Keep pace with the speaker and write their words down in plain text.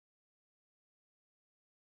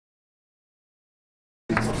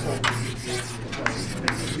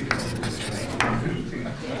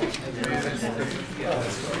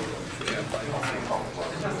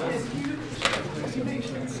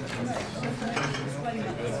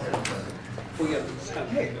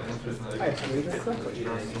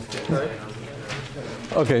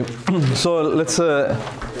Okay, so let's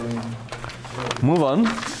move on.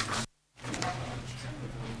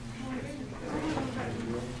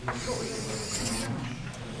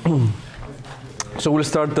 So we'll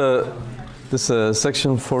start this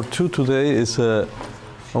section 4.2 today. Is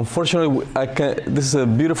unfortunately this is a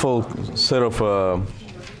beautiful set of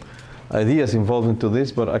ideas involved into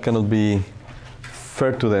this, but I cannot be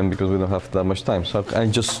fair to them because we don't have that much time. So I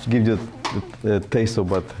just give you a taste of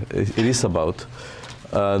what it is about.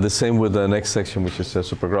 The same with the next section, which is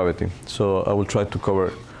supergravity. So I will try to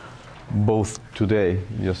cover both today,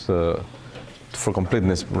 just for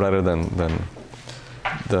completeness, rather than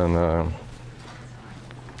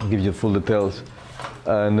give you full details.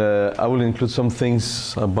 And I will include some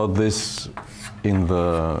things about this in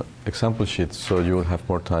the example sheet, so you will have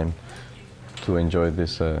more time to enjoy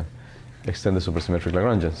this extended supersymmetric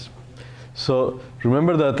Lagrangians. So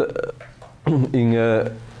remember that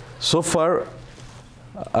so far,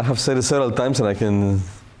 I have said it several times, and I can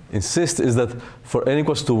insist, is that for n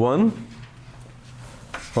equals to 1,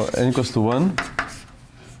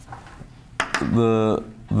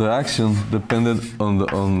 the action depended on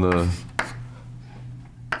the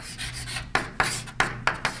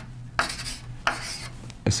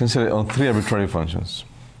essentially on 3 arbitrary functions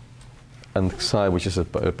and psi, which is a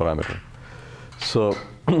parameter. So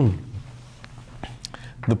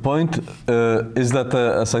the point is that,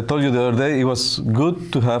 as I told you the other day, it was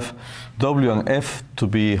good to have W and F to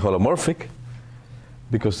be holomorphic,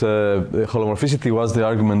 because holomorphicity was the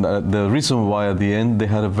argument, the reason why at the end they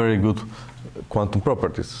had a very good quantum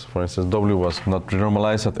properties. For instance, W was not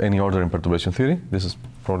renormalized at any order in perturbation theory. This is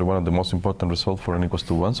probably one of the most important results for n equals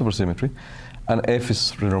to 1 supersymmetry. And F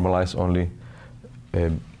is renormalized only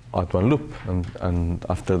at one loop, and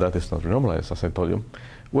after that it's not renormalized, as I told you.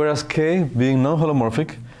 Whereas K, being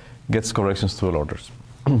non-holomorphic, gets corrections to all orders.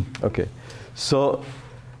 Okay, so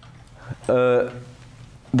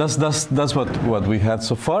that's what we had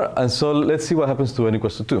so far. And so let's see what happens to n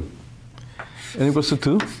equals to 2. N equals to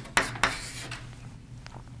 2.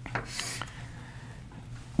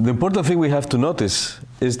 The important thing we have to notice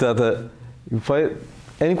is that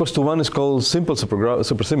n equals to 1 is called simple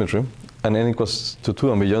supersymmetry, and n equals to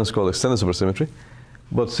 2 and beyond is called extended supersymmetry.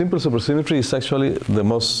 But simple supersymmetry is actually the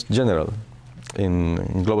most general in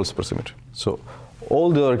global supersymmetry. So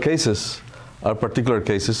all the other cases are particular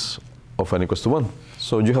cases of n equals to 1.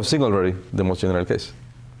 So you have seen already the most general case.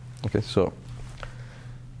 Okay, so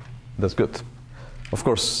that's good. Of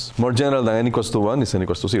course, more general than n equals to 1 is n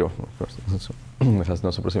equals to 0. Of course, so it has no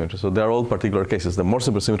supersymmetry. So they are all particular cases. The more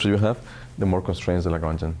supersymmetry you have, the more constraints the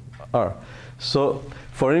Lagrangian are. So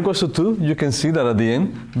for n equals to 2, you can see that at the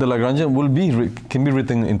end, the Lagrangian can be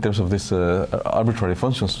written in terms of these arbitrary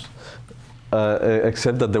functions,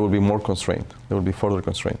 except that there will be more constraint. There will be further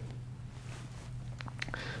constraint.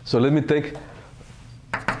 So let me take,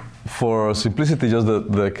 for simplicity, just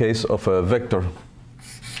the case of a vector.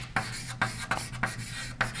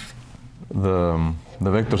 The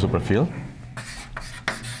vector superfield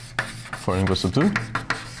for n equals to 2,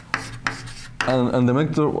 and the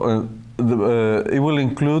vector it will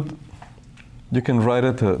include. You can write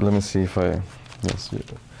it. Let me see if I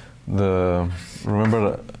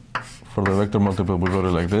remember for the vector multiple we wrote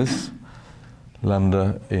it like this: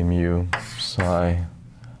 lambda, mu, psi,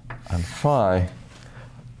 and phi,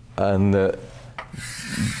 and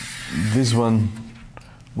this one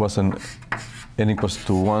was an n equals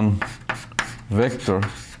to 1 vector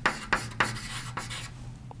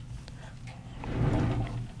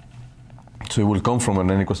so it will come from an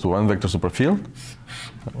n equals to 1 vector superfield,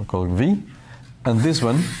 we call it V, and this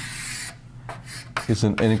one is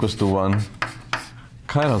an n equals to 1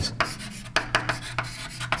 chiral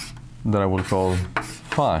that I will call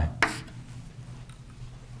phi.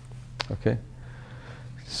 Okay,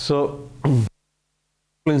 so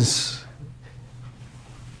couplings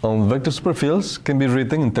on vector superfields can be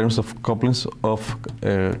written in terms of couplings of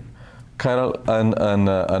chiral and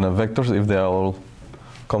vectors if they all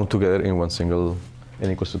come together in one single n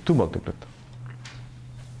equals to 2 multiplet.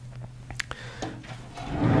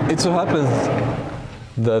 It so happens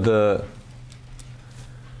that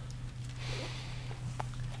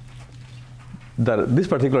that this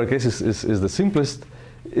particular case is the simplest,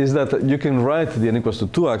 is that you can write the n equals to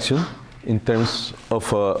 2 action in terms of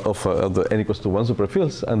the n equals to 1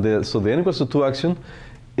 superfields, and so the n equals to 2 action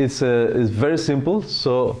is very simple.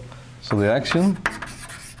 So the action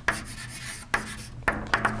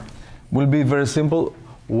will be very simple.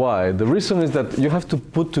 Why? The reason is that you have to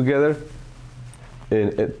put together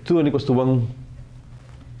two n equals to 1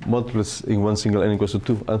 multiples in one single n equals to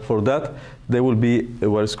 2. And for that, there will be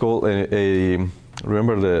what is called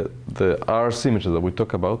remember the R symmetry that we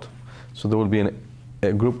talked about. So there will be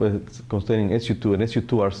a group containing SU2 and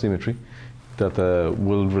SU2R symmetry that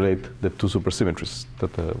will relate the two supersymmetries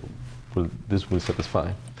that this will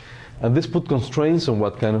satisfy. And this put constraints on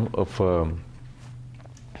what kind of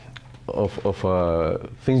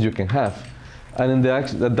things you can have. And in the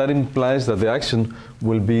action, that implies that the action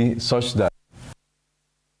will be such that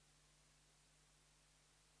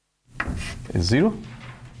is 0.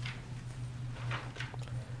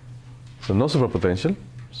 So no superpotential.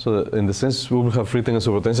 So in the sense, we will have written a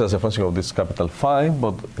superpotential as a function of this capital phi,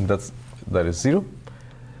 but that is 0.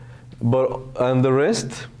 And the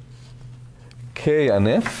rest, k and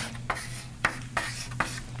f,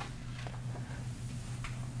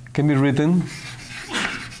 can be written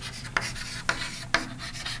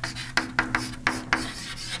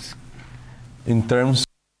in terms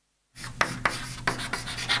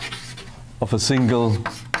of a single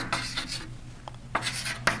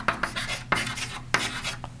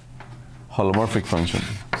holomorphic function.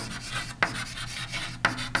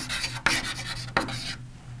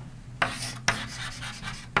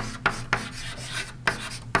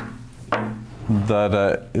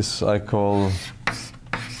 That is, I call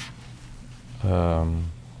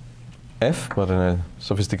f, but in a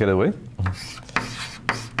sophisticated way,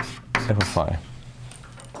 f of phi.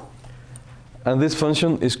 And this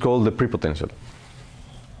function is called the prepotential.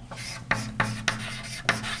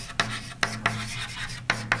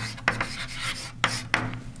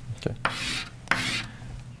 Okay.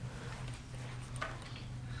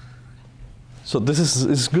 So this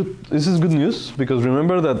is good. This is good news, because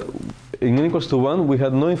remember that in n equals to 1 we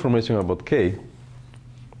had no information about k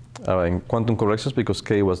in quantum corrections, because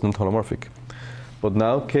k was not holomorphic. But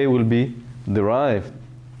now k will be derived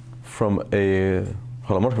from a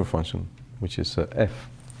holomorphic function, which is f. In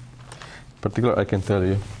particular, I can tell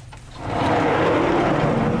you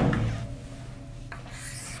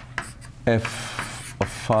f of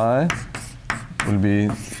phi will be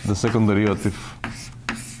the second derivative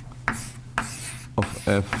of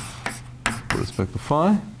f with respect to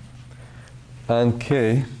phi, and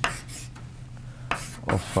k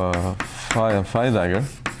of phi and phi dagger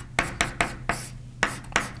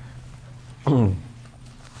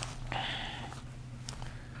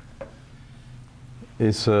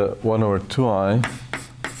is 1 over 2i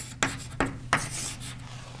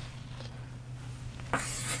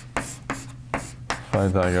phi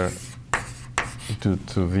dagger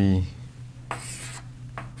to v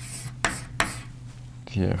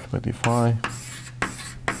df by d phi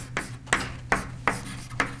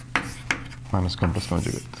minus complex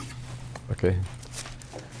conjugate. Okay.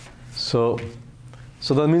 So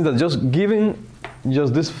that means that just giving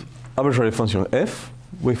just this arbitrary function f,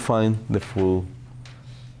 we find the full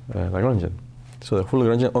Lagrangian. So the full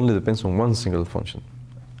Lagrangian only depends on one single function,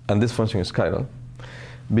 and this function is chiral.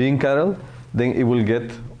 Being chiral, then it will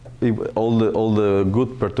get all the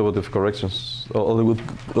good perturbative corrections, all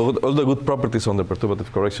the good properties on the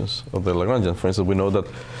perturbative corrections of the Lagrangian. For instance, we know that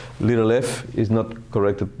little f is not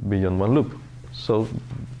corrected beyond one loop. So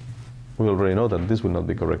we already know that this will not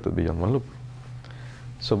be corrected beyond one loop.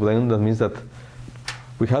 So then that means that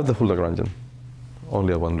we have the full Lagrangian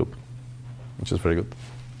only at one loop, which is very good.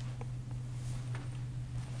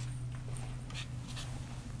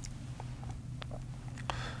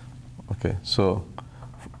 Okay, so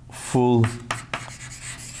full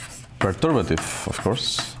perturbative, of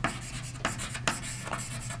course.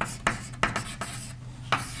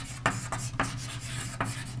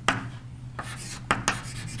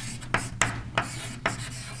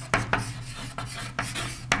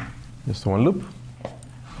 Just one loop.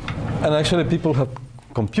 And actually people have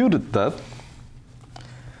computed that.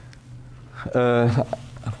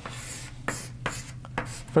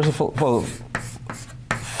 First of all, well,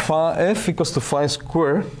 phi f equals to phi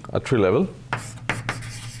square at tree level.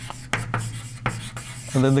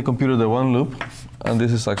 And then they computed the one loop, and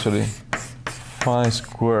this is actually phi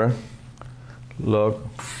square log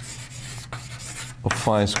of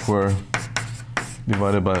phi square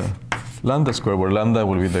divided by lambda square, where lambda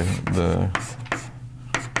will be the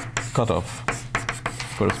cutoff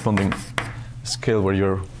corresponding scale where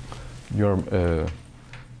you're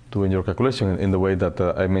doing your calculation in the way that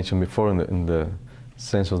I mentioned before in the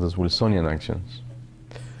sense of the Wilsonian actions.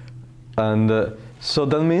 And so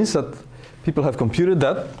that means that people have computed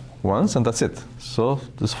that once, and that's it. So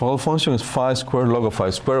this whole function is phi square log of phi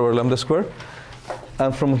square over lambda square.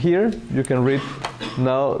 And from here, you can read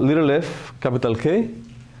now little f, capital K.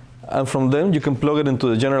 And from them, you can plug it into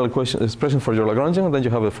the general expression for your Lagrangian, and then you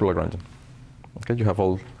have a full Lagrangian. Okay, you have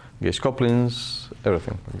all gauge couplings,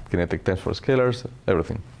 everything, kinetic terms for scalars,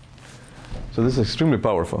 everything. So this is extremely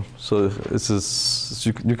powerful. So this is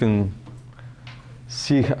you can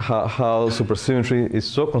see how supersymmetry is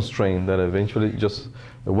so constrained that eventually just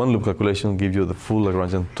a one loop calculation gives you the full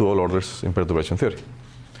Lagrangian to all orders in perturbation theory.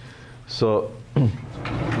 So,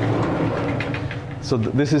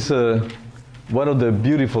 this is one of the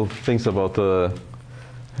beautiful things about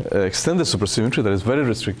extended supersymmetry that is very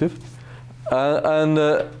restrictive.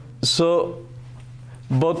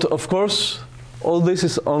 But of course, all this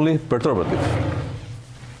is only perturbative.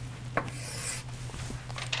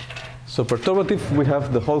 So perturbative, we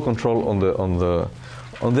have the whole control on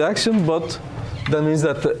the action, but that means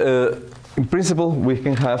that in principle we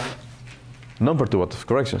can have non-perturbative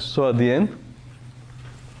corrections. So at the end,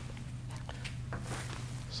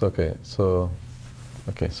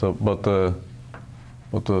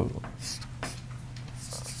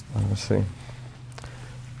 let's see,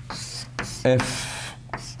 F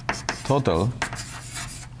total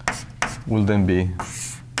will then be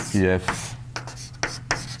F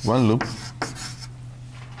one loop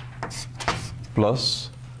plus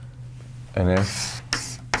an F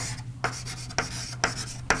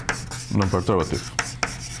non-perturbative.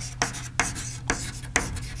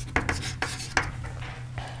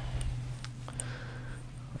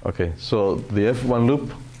 Okay, so the F1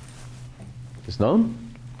 loop is known,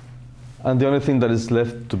 and the only thing that is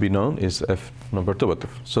left to be known is F non-perturbative.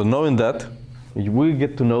 So knowing that, we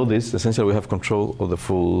get to know this, essentially we have control of the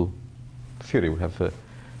full theory. We have a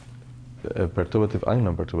perturbative and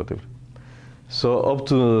non-perturbative. So up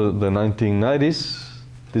to the 1990s,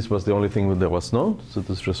 this was the only thing that was known, so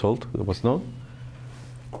this result that was known.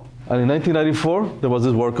 And in 1994, there was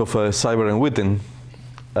this work of Seiber and Witten,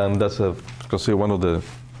 and that's considered one of the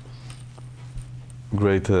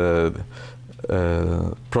great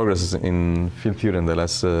progresses in field theory in the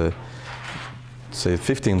last, say,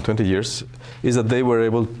 15, 20 years, is that they were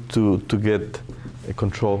able to get a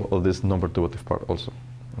control of this non-perturbative part also.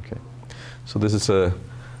 Okay, so this is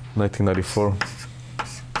 1994.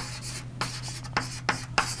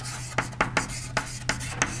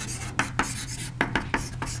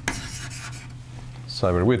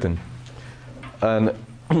 Seiber-Witten, and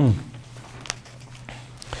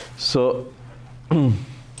so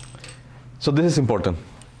this is important.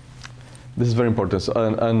 This is very important. So,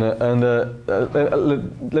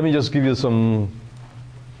 let me just give you some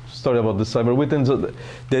story about the Seiber-Witten. So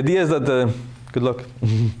the idea is that good luck.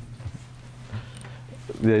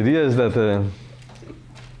 The idea is that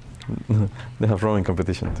they have rowing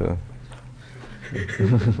competition too.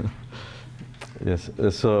 Yes.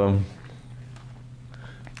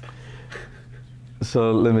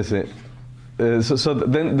 So let me see. So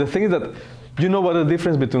then the thing is that you know what the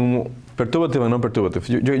difference between perturbative and non-perturbative.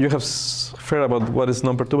 You have heard about what is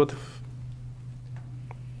non-perturbative?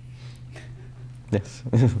 Yes.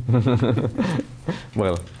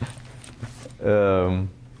 Well,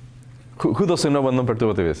 who doesn't know what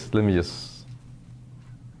non-perturbative is? Let me just.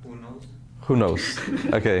 Who knows? Who knows?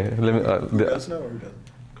 Okay. Let me. Who does know or who doesn't?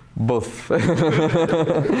 Both.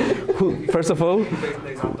 First of all,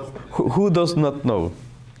 who does not know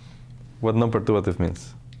what non-perturbative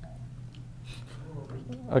means?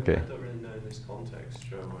 Okay. I don't really know in this context,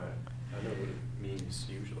 so I know what it means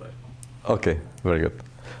usually. Okay, very good.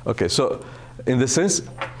 Okay, so in the sense,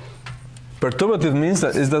 perturbative means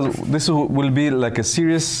that this will be like a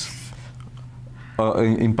series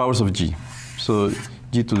in powers of g. So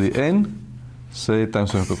g to the n, say,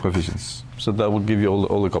 times some coefficients. So that will give you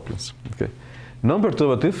all the couplings. Okay.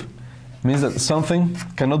 Non-perturbative means that something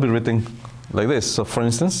cannot be written like this. So for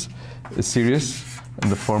instance, a series in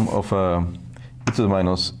the form of e to the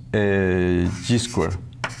minus g squared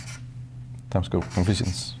times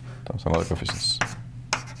coefficients times another coefficients,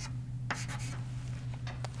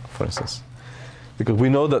 for instance. Because we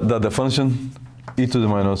know that the function e to the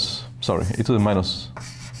minus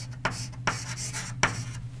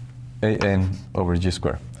an over g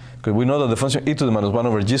squared. Because we know that the function e to the minus 1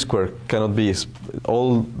 over g squared cannot be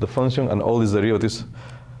all the function and all its derivatives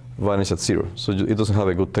vanish at 0. So it doesn't have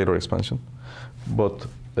a good Taylor expansion. But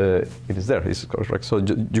it is there, it's correct. So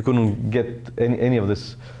you couldn't get any of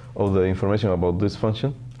the information about this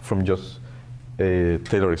function from just a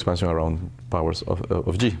Taylor expansion around powers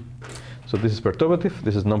of g. So this is perturbative,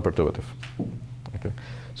 this is non-perturbative. Okay.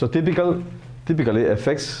 So typically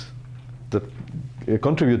effects that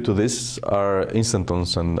contribute to this are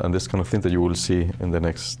instantons and this kind of thing that you will see in the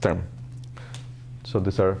next term. So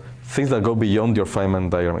these are things that go beyond your Feynman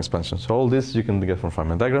diagram expansion. So all this you can get from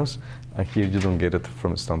Feynman diagrams, and here you don't get it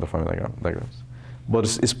from standard Feynman diagrams. but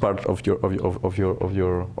it's part of your theory.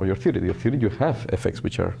 Your theory, you have effects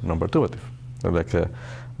which are non-perturbative, like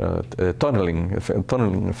tunneling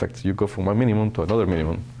effects. You go from one minimum to another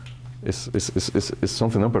minimum. It's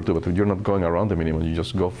something non-perturbative. You're not going around the minimum. You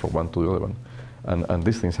just go from one to the other one, and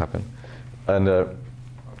these things happen. And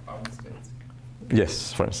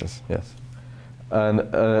yes, for instance, yes. And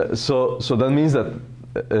so that means that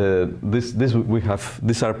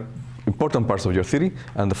these are important parts of your theory,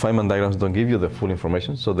 and the Feynman diagrams don't give you the full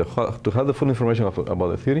information. So to have the full information about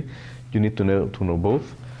the theory, you need to know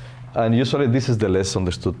both. And usually this is the less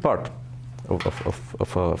understood part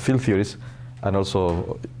of field theories, and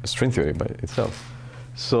also string theory by itself.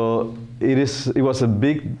 So it was a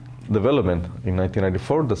big development in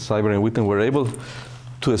 1994 that Seiber and Witten were able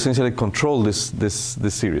to essentially control this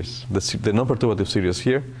series, the non-perturbative series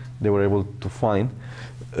here. They were able to find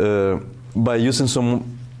by using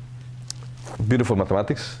some beautiful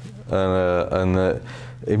mathematics, and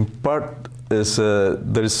in part there's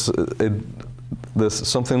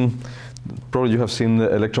something, probably you have seen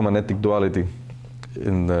the electromagnetic duality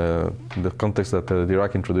in the context that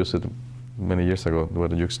Dirac introduced it many years ago,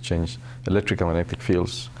 where you exchange electric and magnetic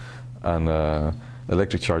fields and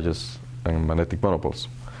electric charges and magnetic monopoles.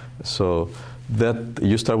 So that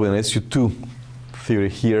you start with an SU2 theory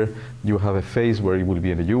here. You have a phase where it will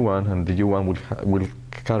be in the U1, and the U1 will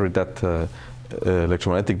carry that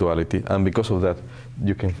electromagnetic duality, and because of that,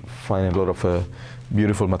 you can find a lot of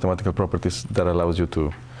beautiful mathematical properties that allows you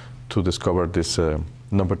to discover these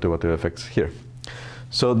non-perturbative effects here.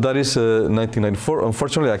 So that is 1994.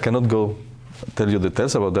 Unfortunately, I cannot go tell you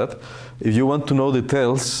details about that. If you want to know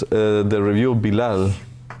details, the review of Bilal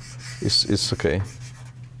is okay.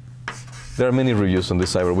 There are many reviews on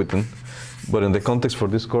this Seiber-Witten, but in the context for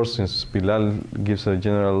this course, since Bilal gives a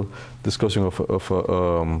general discussion of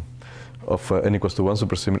n equals to 1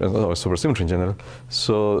 supersymmetry in general,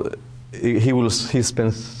 so he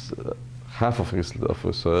spends half of his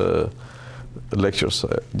lectures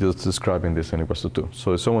just describing this n equals to 2.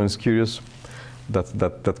 So if someone is curious,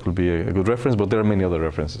 that could be a good reference, but there are many other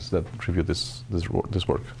references that review this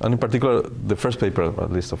work. And in particular, the first paper,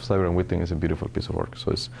 at least, of Seiber and Witten is a beautiful piece of work.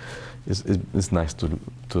 So it's nice to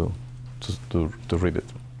read it.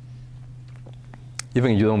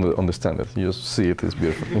 Even if you don't understand it, you just see it, it's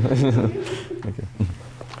beautiful.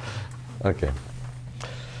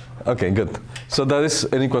 Okay, good. So that is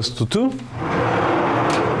n equals to 2.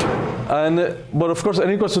 But of course, n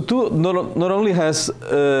equals to 2 not only has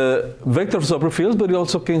vector superfields, but it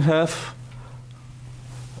also can have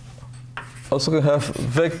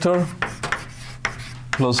vector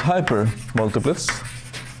plus hyper multiplets.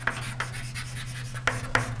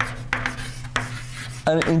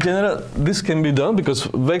 And in general, this can be done because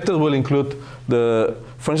vectors will include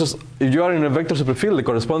for instance, if you are in a vector superfield, the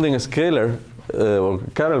corresponding scalar or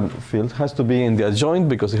chiral field has to be in the adjoint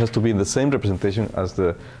because it has to be in the same representation as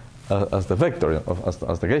the vector,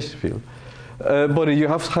 as the gauge field. But if you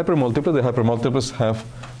have hypermultiplets, the hypermultiplets have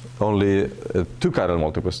only 2 chiral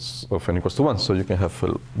multiplets of n equals to 1, so you can have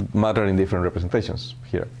matter in different representations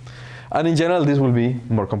here. And in general, this will be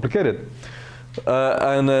more complicated.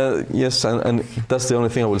 Yes, and that's the only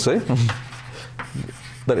thing I will say,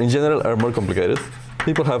 that in general are more complicated.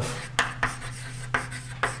 People have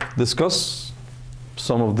discussed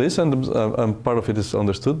some of this, and part of it is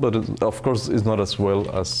understood, but of course it's not as well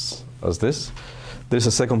as this. There's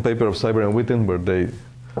a second paper of Seiber and Witten where they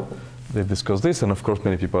discuss this, and of course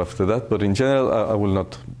many people after that, but in general I will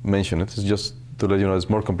not mention it. It's just to let you know it's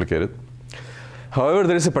more complicated. However,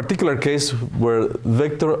 there is a particular case where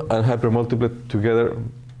vector and hypermultiplet together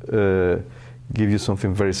give you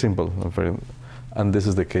something very simple, and this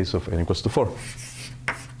is the case of n equals to 4.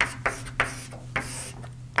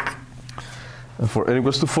 And for n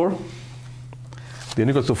equals to 4, the n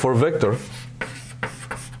equals to 4 vector,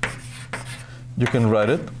 you can write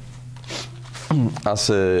it as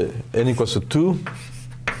n equals to 2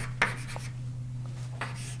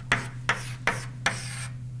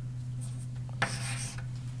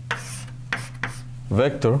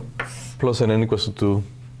 vector plus an n equals to 2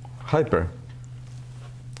 hyper.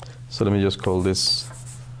 So let me just call this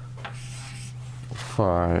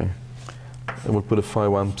phi. I will put a phi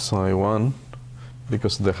 1 psi 1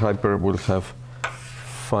 because the hyper will have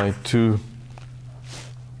phi 2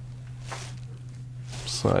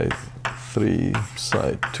 psi 3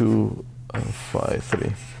 psi 2 and phi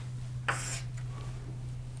 3.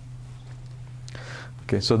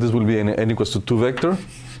 Okay, so this will be an n equals to 2 vector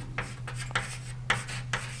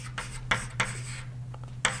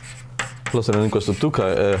plus an n equals to 2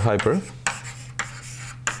 hyper.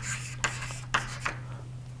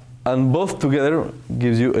 And both together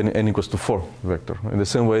gives you an n equals to 4 vector. In the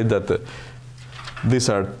same way that these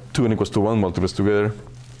are two n equals to 1 multiplets together.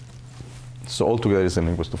 So all together is n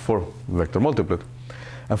equals to 4 vector multiplet.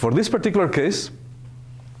 And for this particular case,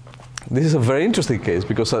 this is a very interesting case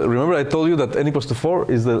because remember I told you that n equals to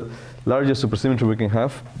 4 is the largest supersymmetry we can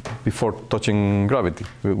have before touching gravity,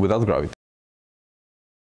 without gravity.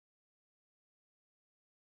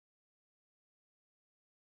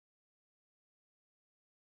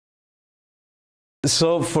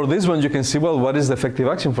 So for this one, you can see, well, what is the effective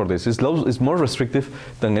action for this? It's more restrictive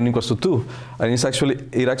than n equals to 2, and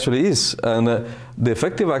it actually is. And the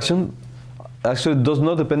effective action actually does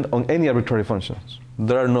not depend on any arbitrary functions.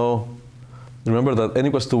 There are no. Remember that n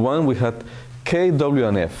equals to 1, we had k, w,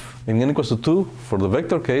 and f. In n equals to 2, for the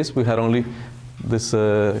vector case, we had only this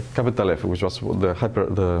capital F, which was the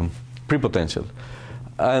prepotential.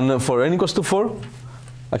 And for n equals to 4,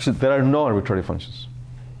 actually there are no arbitrary functions.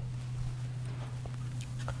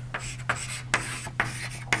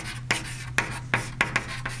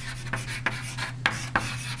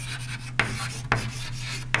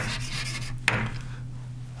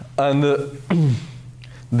 And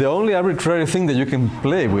the only arbitrary thing that you can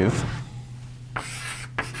play with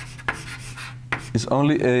is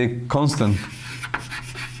only a constant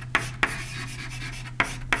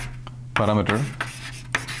parameter,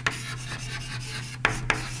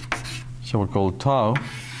 which I will call tau,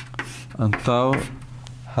 and tau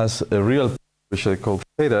has a real, which I call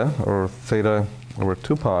theta, or theta over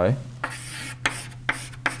 2 pi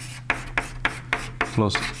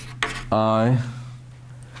plus I,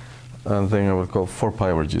 and then I will call 4 pi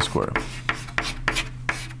over g squared.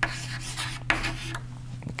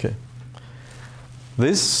 Okay.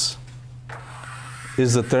 This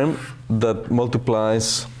is the term that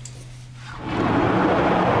multiplies.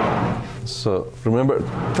 So remember,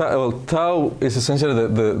 tau is essentially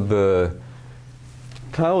the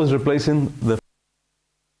tau is replacing the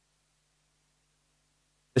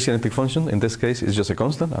kinetic function. In this case, it's just a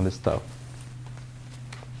constant, and it's tau.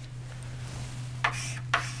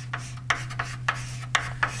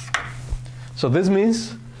 So this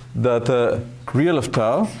means that real of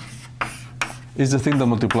tau is the thing that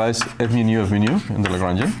multiplies f mu nu of mu nu in the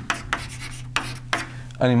Lagrangian.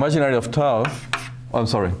 And imaginary of tau, oh, I'm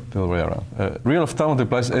sorry, the other way around. Real of tau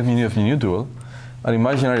multiplies f mu nu of mu nu dual, and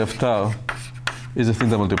imaginary of tau is the thing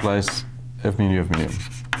that multiplies f mu nu of mu nu.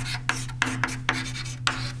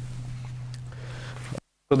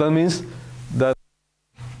 So that means that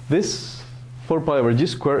this 4 pi over g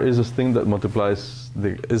squared is the thing that multiplies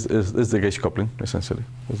is the gauge coupling, essentially.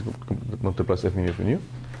 It multiplies f mu nu of mu nu.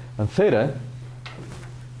 And theta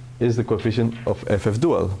is the coefficient of ff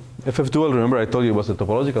dual. Ff dual, remember I told you, was a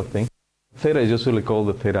topological thing. Theta is usually called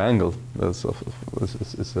the theta angle. That's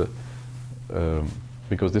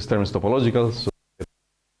because this term is topological, so it's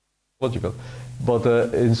topological. But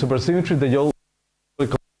in supersymmetry, they all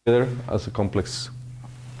come together as a complex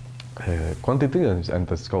quantity, and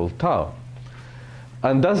that's called tau.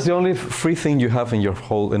 And that's the only free thing you have in your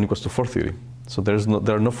whole n equals to 4 theory. So there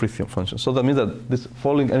are no free functions. So that means that this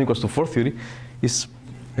following n equals to 4 theory is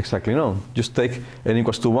exactly known. Just take n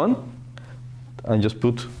equals to 1 and just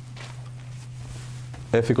put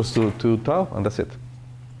f equals to tau, and that's it.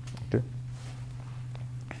 Okay.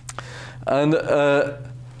 And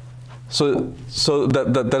so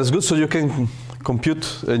that is good. So you can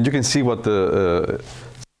compute, and you can see what the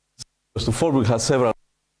equals to 4 will have several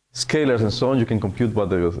scalars and so on. You can compute what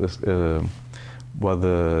the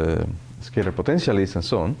scalar potential is and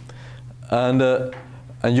so on,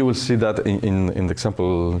 and you will see that in the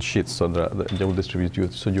example sheet. So they will distribute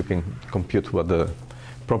you, so you can compute what the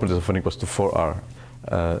properties of n equals to 4 are.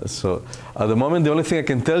 So at the moment, the only thing I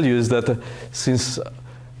can tell you is that since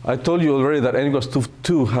I told you already that n equals to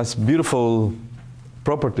 2 has beautiful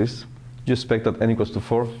properties, you expect that n equals to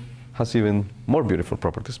 4 has even more beautiful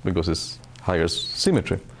properties because it's higher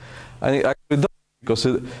symmetry. And it actually does, because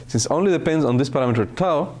since it only depends on this parameter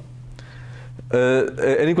tau,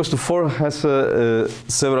 n equals to 4 has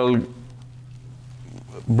several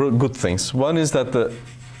good things. One is that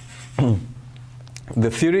the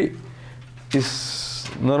theory is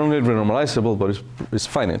not only renormalizable, but it's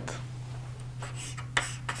finite.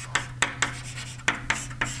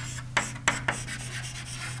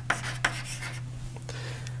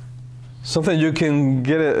 Something you can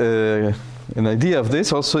get an idea of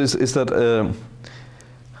this also is that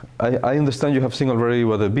I understand you have seen already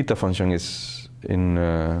what a beta function is in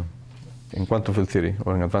quantum field theory,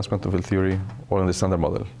 or in advanced quantum field theory, or in the standard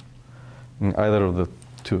model, in either of the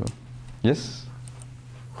two. Yes?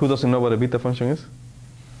 Who doesn't know what a beta function is?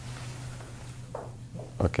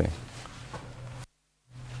 Okay.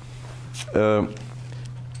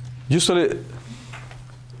 Usually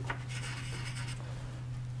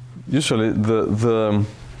the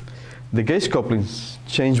gauge couplings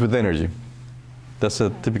change with energy. That's a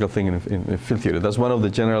typical thing in field theory. That's one of the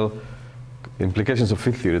general implications of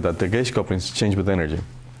field theory, that the gauge couplings change with energy.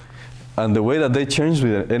 And the way that they change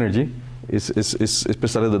with energy is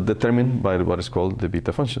precisely determined by what is called the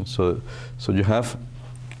beta function. So you have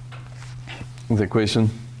the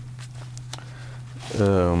equation,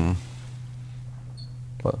 well,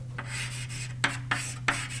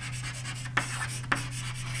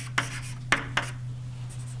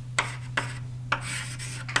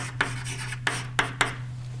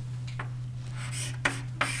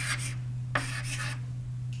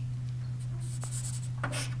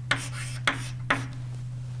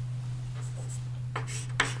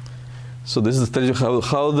 so this is tells you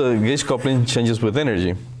how the gauge coupling changes with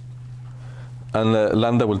energy. And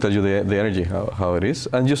lambda will tell you the energy, how it is.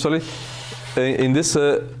 And usually, in this,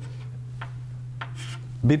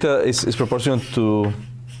 beta is proportional to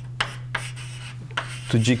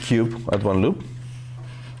g cubed at one loop.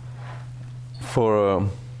 For,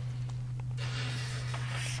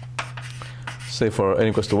 say, for n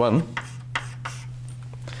equals to 1.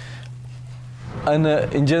 And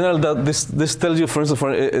in general, that this tells you, for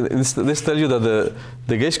instance, this tells you that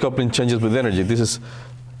the gauge coupling changes with energy. This is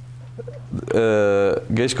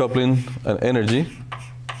gauge coupling and energy,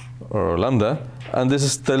 or lambda, and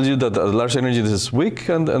this tells you that at large energy this is weak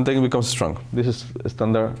and then it becomes strong. This is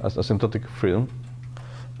standard as asymptotic freedom.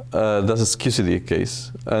 That's a QCD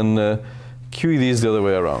case, and QED is the other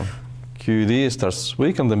way around. QED starts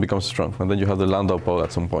weak and then becomes strong, and then you have the Landau pole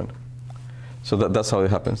at some point. So that's how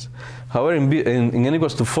it happens. However, in n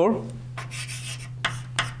equals to 4,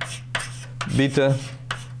 beta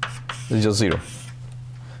is just 0.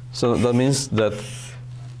 So that means that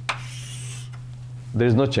there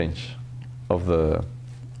is no change of the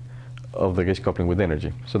gauge coupling with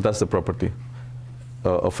energy. So that's the property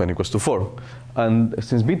of n equals to 4. And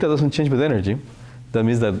since beta doesn't change with energy, that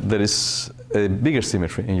means that there is a bigger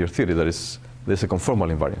symmetry in your theory. There's a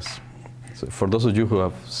conformal invariance. So for those of you who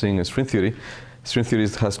have seen string theory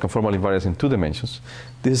has conformal invariance in 2 dimensions.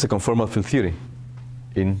 This is a conformal field theory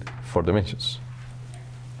in 4 dimensions.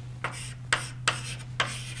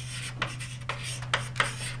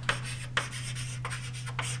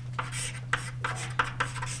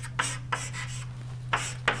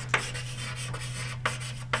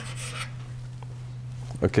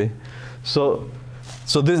 Okay, so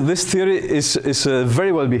this theory is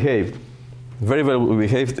very well behaved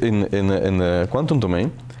in the quantum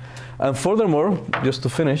domain, and furthermore, just to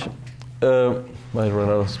finish, I run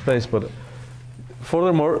out of space, but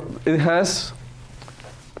furthermore, it has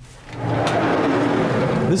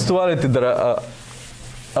this duality that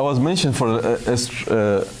I was mentioned for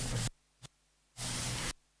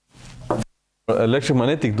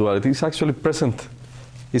electromagnetic duality is actually present.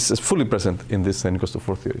 Is fully present in this n equals to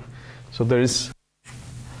 4 theory. So there is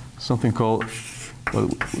something called what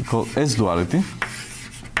we call S-duality,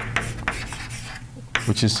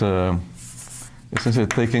 which is essentially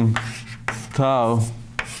taking tau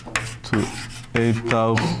to A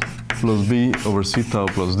tau plus B over C tau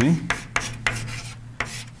plus D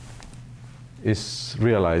is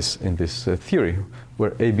realized in this theory,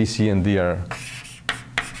 where A, B, C, and D are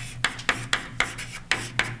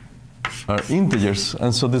integers,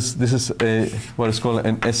 and so this is what is called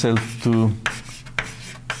an SL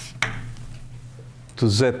to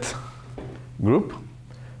Z group,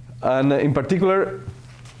 and in particular,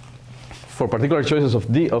 for particular choices of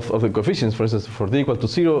D of the coefficients, for instance, for D equal to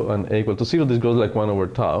 0 and A equal to 0, this goes like 1 over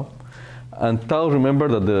tau, and tau. Remember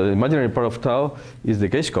that the imaginary part of tau is the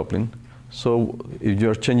gauge coupling. So if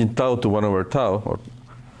you're changing tau to 1 over tau, or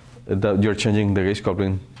that you're changing the gauge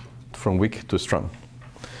coupling from weak to strong.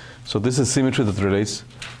 So this is symmetry that relates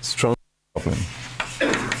strong coupling.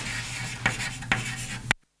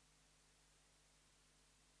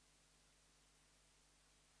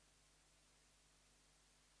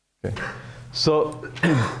 Okay. So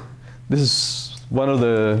this is one of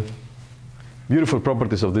the beautiful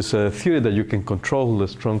properties of this theory, that you can control the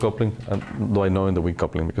strong coupling, and though I know in the weak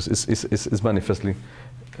coupling, because it's manifestly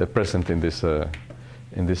present in this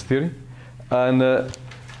theory. And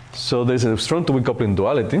so there's a strong to weak coupling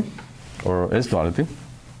duality, or S-duality,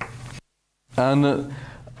 and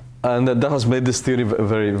that has made this theory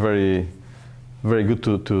very, very, very good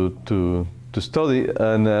to study,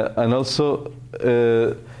 and also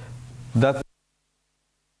that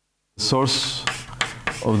source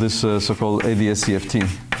of this so-called ADS-CFT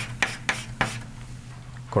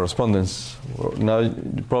correspondence. Now,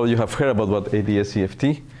 probably you have heard about what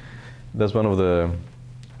ADS-CFT. That's one of the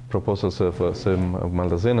proposals of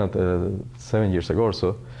Maldacena 7 years ago or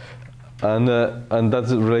so. And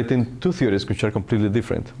that's relating two theories which are completely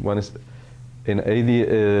different. One is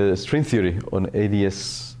in string theory on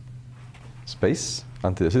ADS space,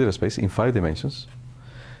 anti-de Sitter space, in 5 dimensions,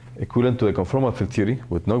 equivalent to a conformal field theory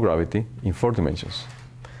with no gravity in 4 dimensions.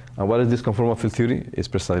 And what is this conformal field theory? It's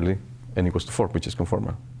precisely n equals to 4, which is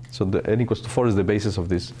conformal. So the n equals to 4 is the basis of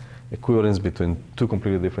this equivalence between two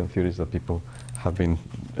completely different theories that people have been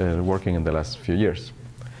working in the last few years.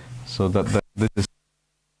 So that this is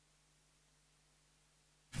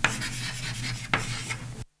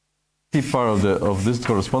key part of this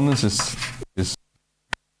correspondence is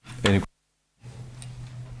n equals.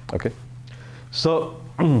 Okay. So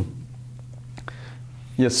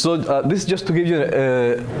yes. So this is just to give you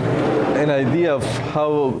an idea of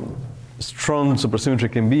how strong supersymmetry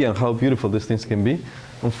can be and how beautiful these things can be.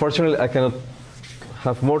 Unfortunately, I cannot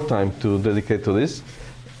have more time to dedicate to this.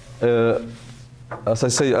 As I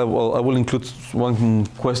say, I will include one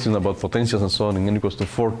question about potentials and so on in n equals to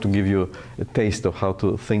 4 to give you a taste of how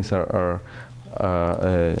things are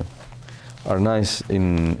nice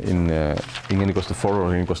in n equals to 4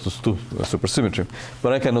 or n equals to 2 supersymmetry.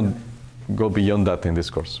 But I cannot go beyond that in this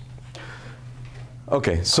course.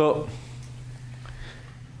 Okay, so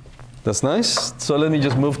that's nice. So let me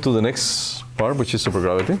just move to the next part, which is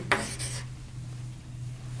supergravity.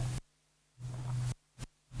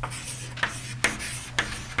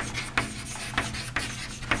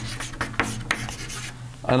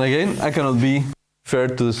 And again, I cannot be fair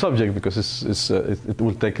to the subject because it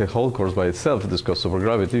will take a whole course by itself to discuss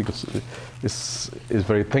supergravity because it's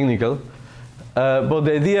very technical. But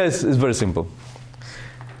the idea is very simple.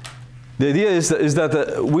 The idea is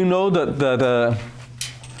that we know that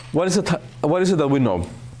what is it that we know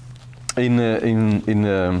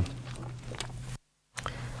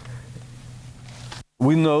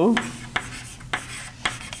we know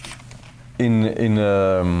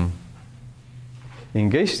in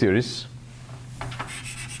gauge theories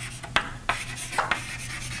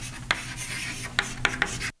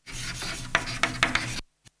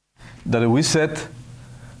that if we set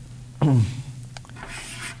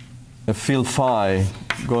a field phi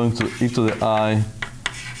going to e to the I,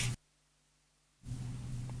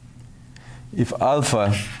 if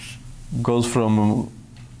alpha goes from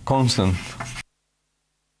constant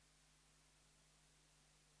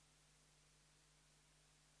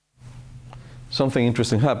something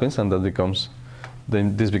interesting happens, and then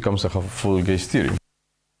this becomes a full gauge theory.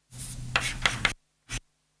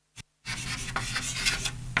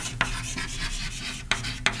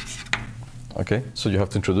 Okay, so you have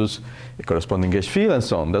to introduce a corresponding gauge field and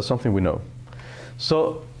so on. That's something we know.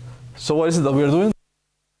 So what is it that we are doing?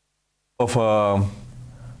 Of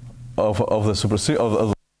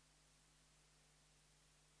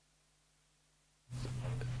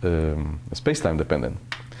the space-time dependent.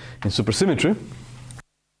 In supersymmetry,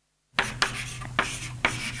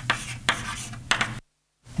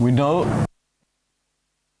 we know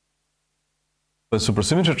the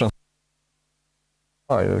supersymmetry transform.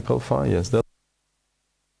 I call phi, yes. Let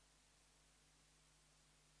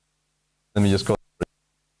me just call.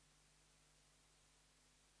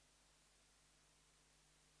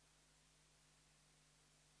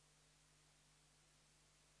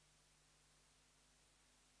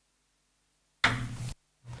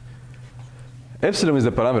 Epsilon is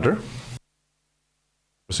the parameter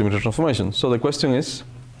for symmetry transformation. So the question is,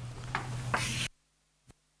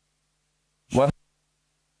 what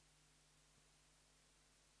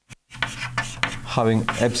having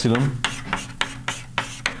epsilon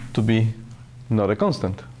to be not a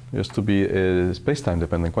constant, just to be a space-time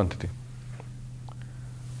dependent quantity?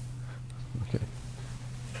 Okay.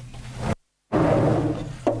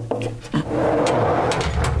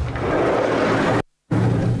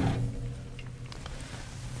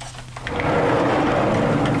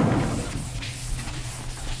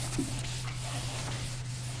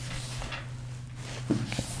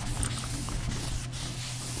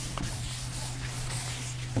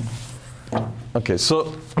 Okay,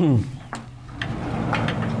 so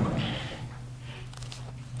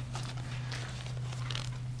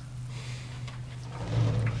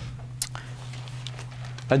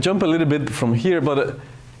I jump a little bit from here, but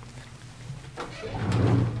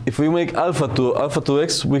if we make alpha to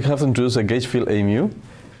x, we have to introduce a gauge field A mu.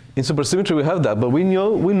 In supersymmetry, we have that, but we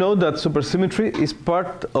know that supersymmetry is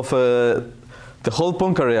part of the whole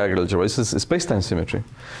Poincare algebra. It's a space-time symmetry.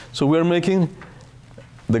 So we are making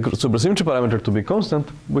the supersymmetry parameter to be constant.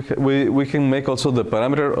 We can make also the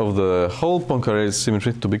parameter of the whole Poincare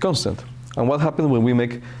symmetry to be constant. And what happens when we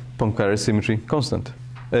make Poincare symmetry constant?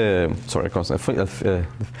 sorry, constant.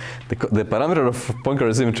 The parameter of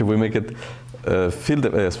Poincare symmetry, we make it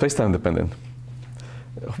space-time dependent.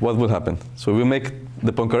 What will happen? So we make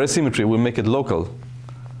the Poincare symmetry, we make it local.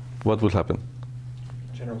 What will happen?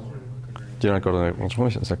 General coordinate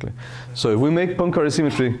transformation, exactly. So if we make Poincare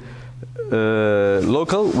symmetry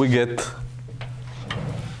local, we get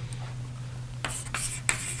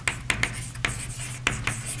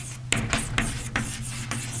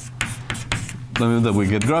that we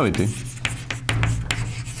get gravity.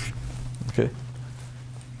 Okay.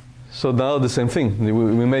 So now the same thing.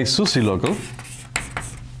 We make SUSY local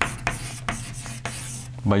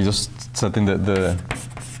by just setting the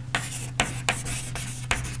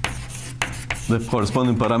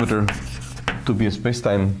corresponding parameter to be a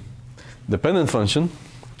space-time dependent function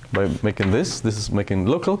by making this. This is making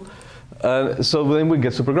local. So then we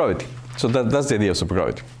get supergravity. So that's the idea of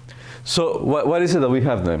supergravity. So what is it that we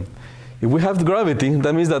have then? If we have the gravity,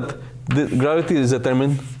 that means that the gravity is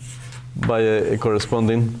determined by a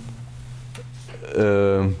corresponding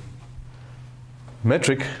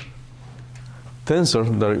metric tensor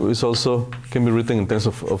that is also can be written in terms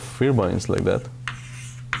of Firmines like that.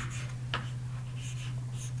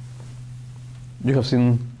 You have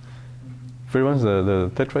seen Firmines,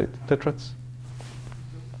 the tetrads?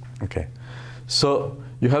 Okay. So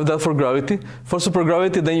you have that for gravity. For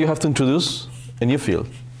supergravity, then you have to introduce a new field.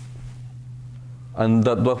 And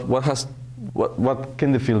that what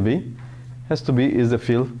can the field be? Has to be is the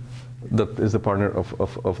field that is the partner of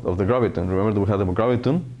the graviton. Remember that we had the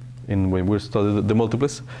graviton when we studied the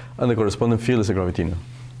multiples, and the corresponding field is a gravitino.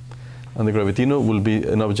 And the gravitino will be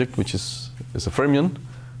an object which is a fermion,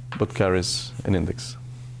 but carries an index.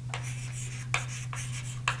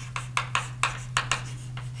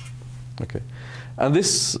 Okay, and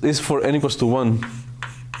this is for n equals to 1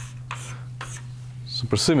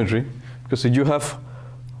 supersymmetry, because if you have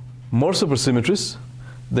more supersymmetries,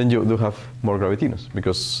 then you do have more gravitinos.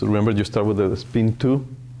 Because remember, you start with the spin 2,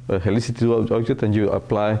 helicity 2 object, and you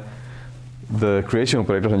apply the creation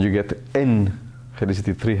operator, and you get n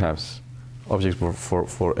helicity 3/2 objects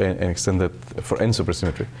for n extended for n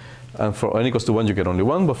supersymmetry. And for n equals to 1, you get only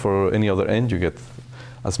 1, but for any other n, you get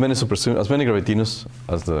as many gravitinos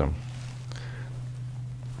as the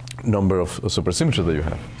number of supersymmetries that you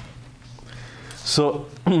have. So,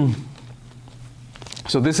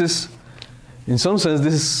 so this is, in some sense,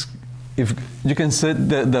 this is, if you can say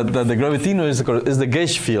that the gravitino is the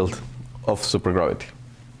gauge field of supergravity.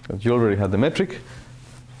 You already had the metric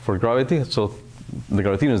for gravity, so the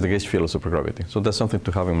gravitino is the gauge field of supergravity. So that's something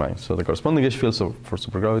to have in mind. So the corresponding gauge field for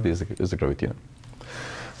supergravity is the gravitino.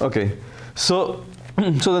 Okay, so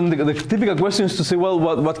then the typical question is to say, well,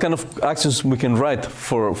 what kind of actions we can write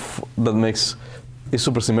that makes a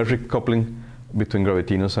supersymmetric coupling between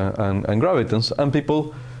gravitinos and gravitons, and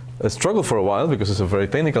people struggled for a while because it's a very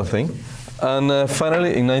technical thing, and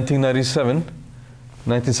finally in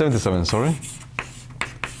 1977, sorry,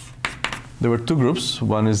 there were two groups.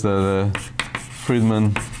 One is the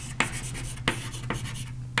Friedman,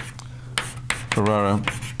 Ferrara,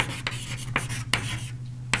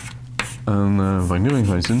 and Van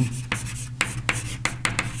Nieuwenhuizen.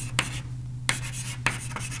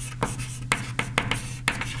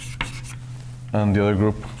 And the other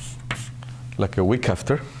group, like a week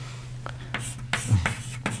after.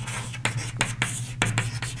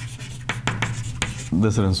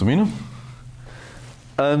 Desser and Sumino.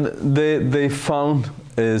 And they found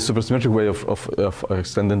a supersymmetric way of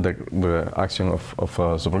extending the action of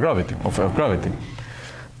supergravity, of gravity.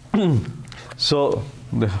 So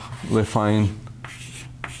they find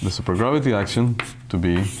the supergravity action to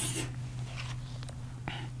be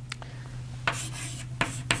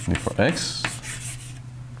d for x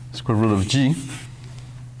square root of g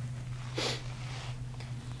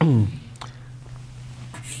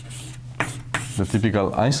the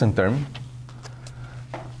typical Einstein term,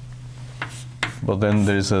 but then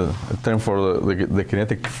there is a term for the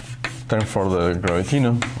kinetic term for the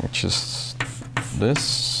gravitino, which is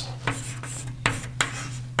this.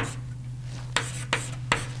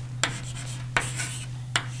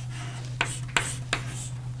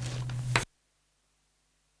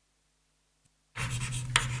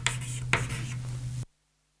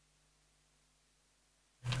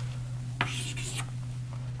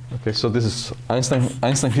 Okay, so this is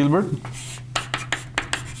Einstein-Hilbert.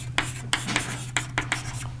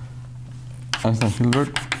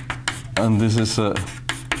 Einstein-Hilbert, and this is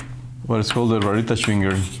what is called the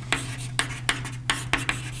Rarita-Schwinger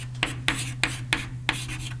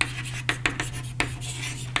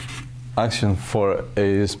action for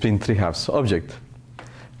a spin 3/2 object.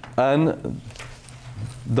 And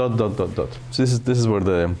dot, dot, dot, dot. So this is where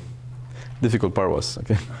the difficult part was,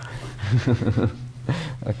 okay?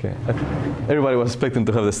 Okay. Everybody was expecting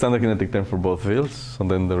to have the standard kinetic term for both fields, and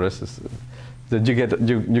then the rest is that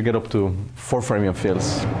you get up to 4 fermion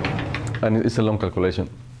fields, and it's a long calculation,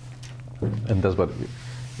 and that's what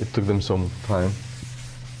it took them some time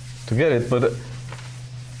to get it. But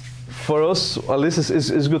for us, at least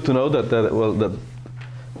it's good to know that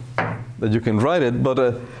you can write it.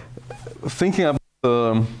 But thinking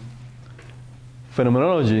about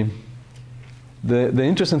phenomenology, the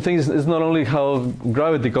interesting thing is not only how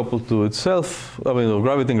gravity couples to itself, I mean,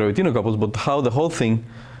 gravity and gravitino couples, but how the whole thing,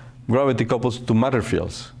 gravity couples to matter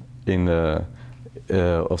fields in,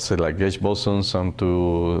 of say, like gauge bosons and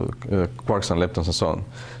to quarks and leptons and so on.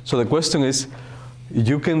 So the question is,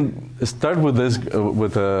 you can start with this,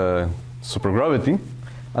 with supergravity,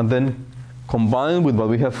 and then combine with what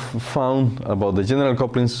we have found about the general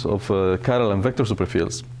couplings of chiral and vector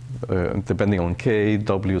superfields, depending on K,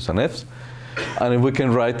 Ws, and Fs. And if we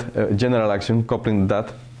can write a general action coupling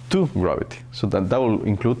that to gravity. So that will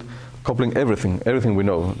include coupling everything we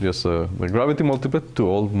know, just the gravity multiplet to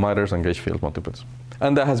all matters and gauge field multiplets.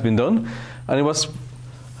 And that has been done. And it was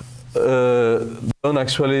done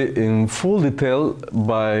actually in full detail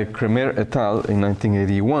by Kremer et al. In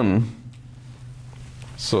 1981.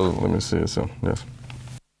 So let me see, so yes.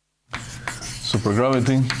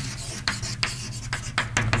 Supergravity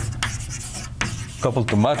coupled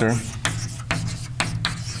to matter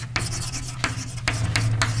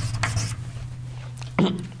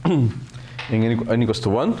in n equals to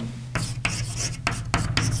 1.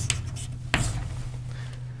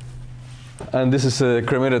 And this is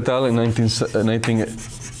Kremer et al. In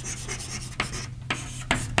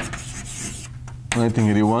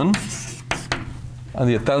 1981. And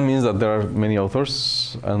the et al. Means that there are many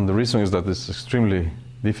authors, and the reason is that it's extremely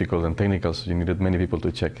difficult and technical, so you needed many people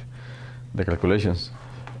to check the calculations.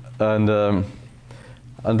 And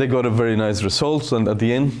they got a very nice results, and at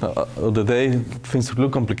the end of the day, things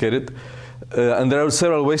look complicated. And there are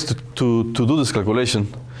several ways to do this calculation.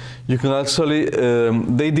 You can actually,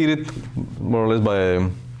 they did it more or less by,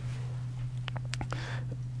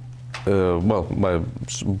 by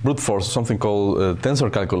brute force, something called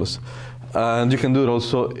tensor calculus. And you can do it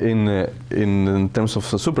also in terms of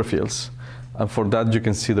superfields. And for that, you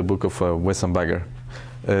can see the book of West and Bagger.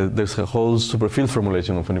 There's a whole superfield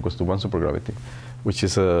formulation of n equals to 1 supergravity, which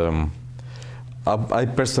is, I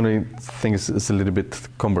personally think it's a little bit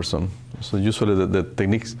cumbersome. So usually the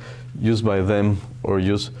techniques used by them or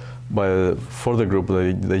used by for the group,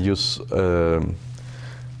 they use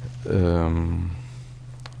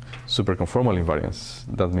superconformal invariance.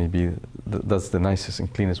 That may be, that's the nicest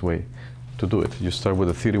and cleanest way to do it. You start with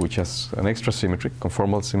a theory which has an extra symmetry,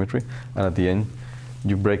 conformal symmetry, and at the end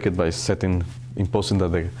you break it by imposing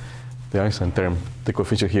that the Einstein term, the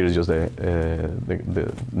coefficient here is just the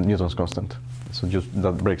Newton's constant. So just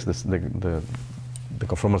that breaks the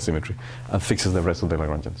conformal symmetry and fixes the rest of the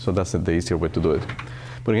Lagrangian. So that's the easier way to do it.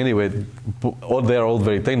 But anyway, they are all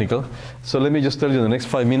very technical. So let me just tell you in the next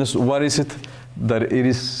 5 minutes, what is it that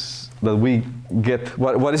we get,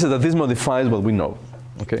 what is it that this modifies what we know,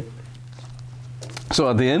 okay? So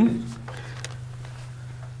at the end,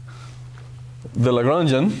 the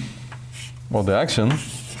Lagrangian, or the action,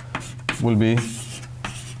 will be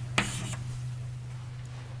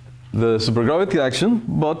the supergravity action,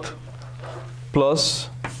 but plus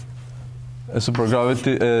a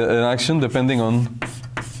supergravity an action depending on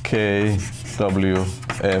K, W,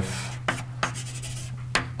 F,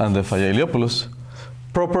 and the Fayet-Iliopoulos,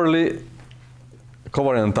 properly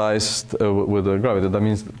covariantized with the gravity. That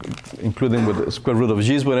means including with the square root of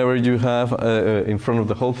g's whenever you have in front of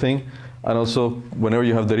the whole thing, and also whenever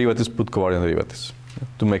you have derivatives, put covariant derivatives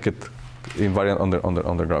to make it invariant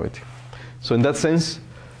under gravity. So in that sense,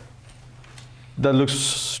 that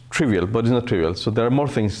looks trivial, but it's not trivial. So there are more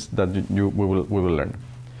things that we will learn.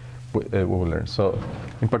 We will learn. So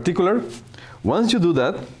in particular, once you do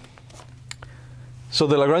that, so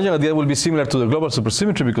the Lagrangian idea will be similar to the global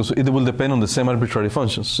supersymmetry because it will depend on the same arbitrary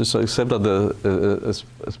functions, so except that the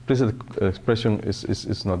explicit expression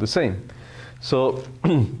is not the same. So,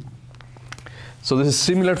 so this is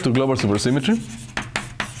similar to global supersymmetry.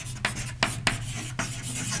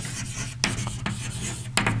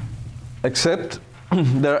 Except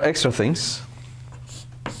there are extra things.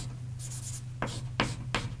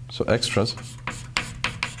 So extras.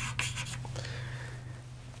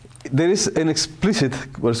 There is an explicit,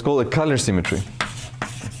 what's called a Kähler symmetry.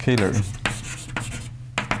 Kähler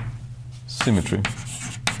symmetry.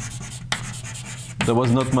 That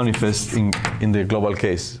was not manifest in the global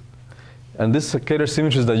case. And this Kähler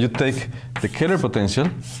symmetry is that you take the Kähler potential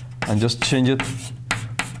and just change it.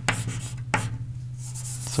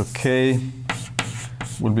 So K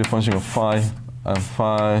will be a function of phi, and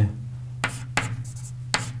phi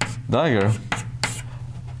dagger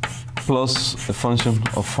plus a function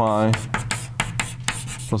of phi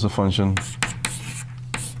plus a function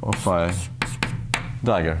of phi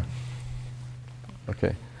dagger.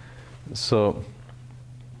 Okay, so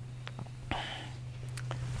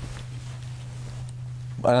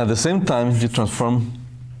and at the same time you transform.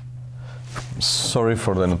 Sorry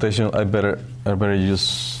for the notation. I better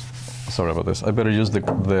use. Sorry about this. I better use the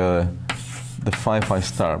phi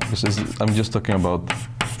star because I'm just talking about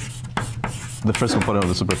the first component of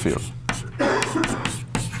the superfield.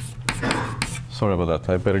 Sorry about that.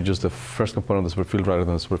 I better use the first component of the superfield rather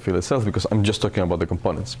than the superfield itself because I'm just talking about the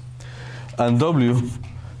components. And W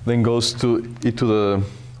then goes to e to the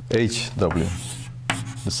hw,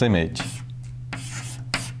 the same h.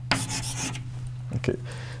 Okay.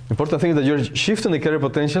 Important thing is that you're shifting the Kähler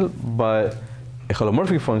potential by a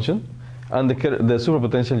holomorphic function, and the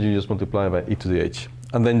superpotential you just multiply by e to the h.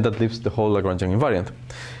 And then that leaves the whole Lagrangian invariant.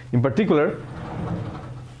 In particular,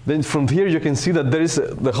 then from here you can see that there is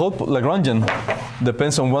the whole Lagrangian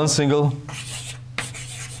depends on one single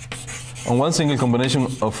combination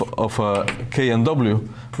of K and W,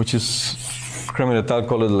 which is Kremer et al.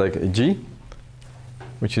 Call it like a G,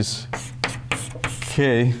 which is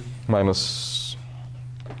K minus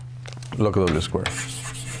log W squared.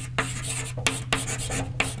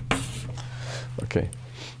 Okay.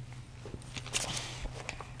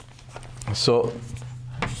 So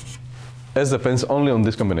S depends only on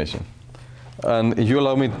this combination. And if you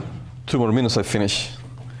allow me 2 more minutes, I finish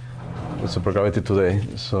with supergravity today.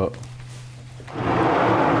 So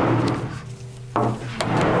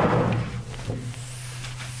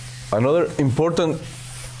another important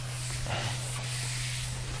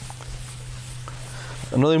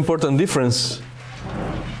difference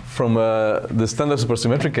from the standard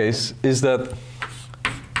supersymmetry case is that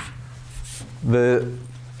the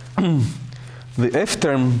F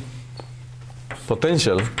term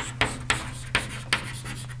potential,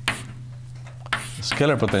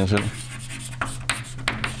 scalar potential,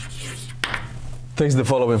 takes the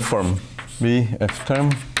following form: B F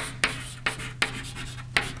term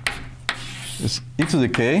is e to the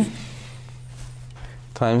k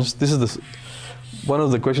times, this is one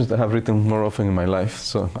of the questions that I have written more often in my life,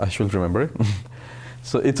 so I should remember it.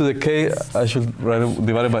 So e to the k, I should write it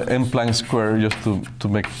divided by m Planck square just to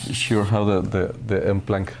make sure how the m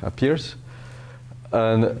Planck appears.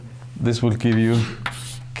 And this will give you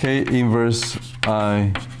k inverse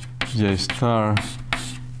I j star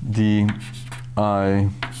d I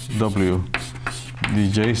w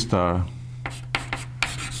dj star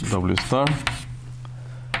w star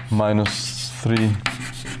minus 3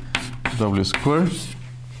 w squared,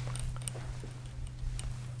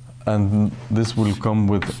 and this will come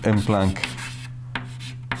with m Planck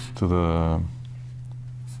to the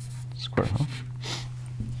square, huh?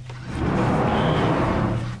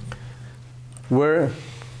 Where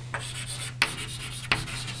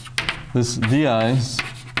this di's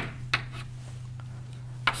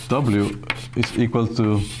w is equal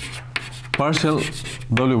to partial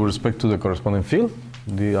w with respect to the corresponding field,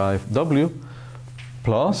 di w,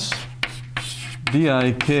 plus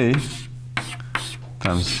dik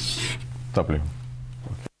times w.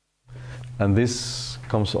 Okay. And this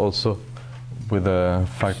comes also with a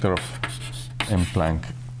factor of m Planck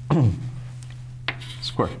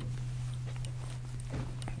squared.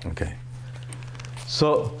 Okay.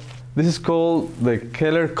 So this is called the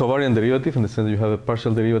Kähler covariant derivative, in the sense that you have a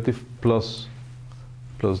partial derivative plus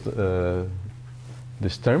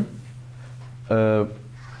this term.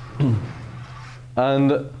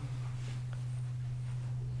 And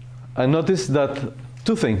I noticed that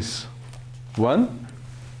two things. One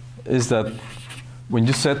is that when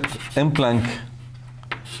you set m Planck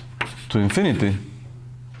to infinity,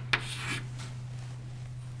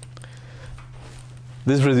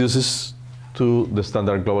 this reduces to the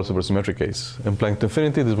standard global supersymmetry case. M Planck to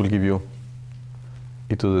infinity, this will give you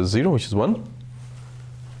e to the 0, which is 1.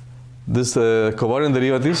 This covariant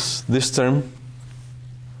derivatives, this term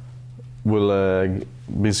will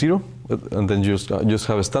be 0, and then you just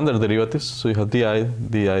have a standard derivatives. So you have di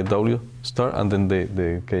w star, and then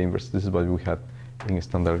the k inverse. This is what we had in a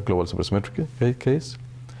standard global supersymmetry case.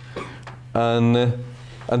 And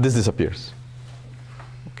this disappears.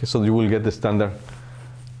 Okay, so you will get the standard,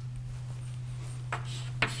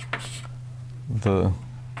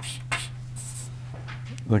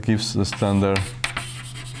 that gives the standard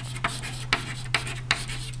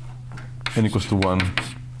n equals to 1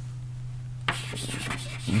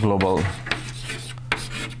 global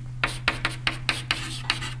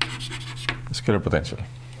scalar potential.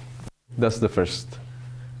 That's the first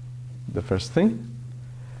thing.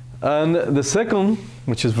 And the second,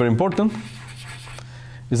 which is very important,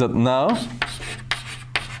 is that now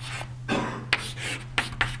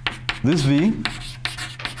this V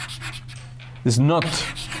is not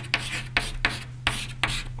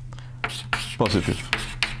positive.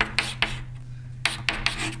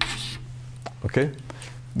 Okay?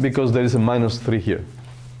 Because there is a -3 here.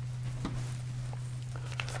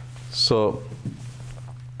 So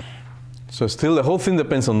still the whole thing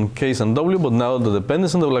depends on K's and W, but now the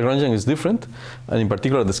dependence on the Lagrangian is different, and in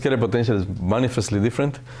particular the scalar potential is manifestly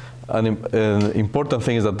different. And an important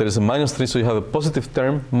thing is that there is a -3, so you have a positive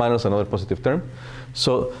term minus another positive term.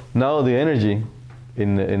 So now the energy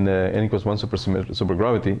in n equals 1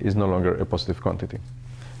 supergravity is no longer a positive quantity.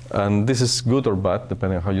 And this is good or bad,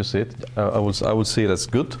 depending on how you see it. I would see it as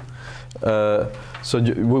good. So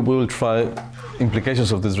we will try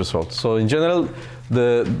implications of this result. So in general,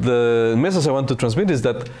 the message I want to transmit is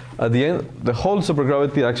that at the end, the whole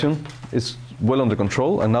supergravity action is well under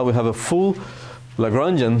control, and now we have a full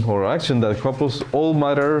Lagrangian or action that couples all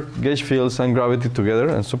matter, gauge fields, and gravity together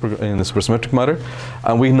in the supersymmetric matter,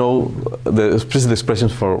 and we know the explicit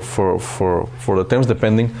expressions for the terms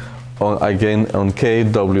depending on, again, on K,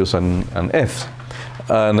 W's, and F's.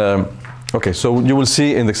 And okay, so you will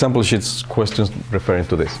see in the example sheets questions referring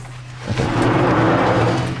to this. Okay.